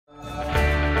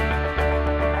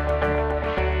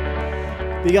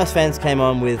Big Us fans came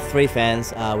on with 3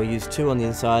 fans. We used 2 on the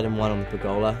inside and 1 on the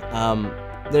pergola.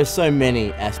 There's so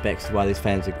many aspects to why these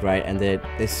fans are great, and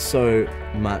they're so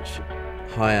much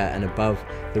higher and above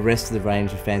the rest of the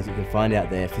range of fans you can find out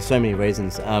there for so many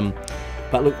reasons.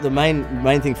 But look, the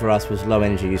main thing for us was low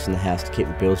energy use in the house to keep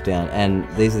the bills down, and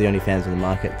these are the only fans on the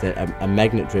market that are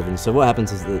magnet driven. So what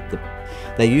happens is that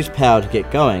they use power to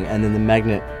get going, and then the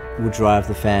magnet will drive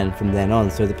the fan from then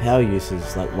on. So the power use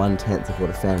is like 1/10 of what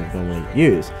a fan would normally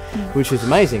use, which is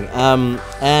amazing.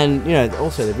 And you know,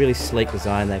 also they're really sleek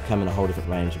design. They come in a whole different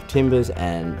range of timbers,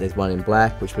 and there's one in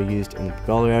black which we used in the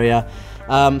pergola area.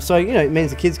 So you know, it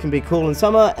means the kids can be cool in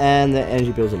summer and the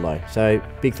energy bills are low. So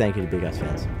big thank you to Big Us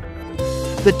fans.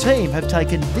 The team have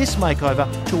taken this makeover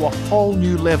to a whole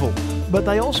new level, but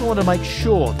they also want to make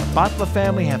sure the Butler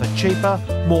family have a cheaper,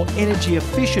 more energy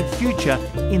efficient future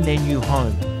in their new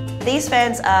home. These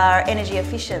fans are energy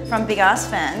efficient. From Big Us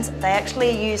fans, they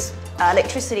actually use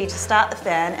electricity to start the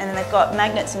fan, and then they've got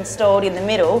magnets installed in the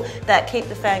middle that keep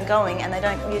the fan going, and they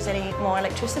don't use any more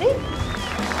electricity. Welcome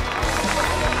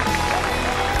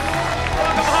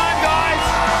home, guys!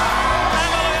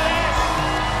 Have a look at this!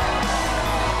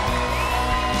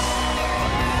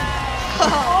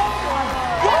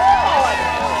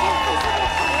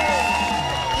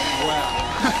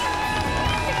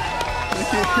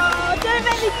 Oh, don't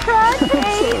make me cry,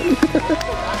 please!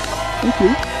 Thank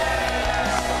you.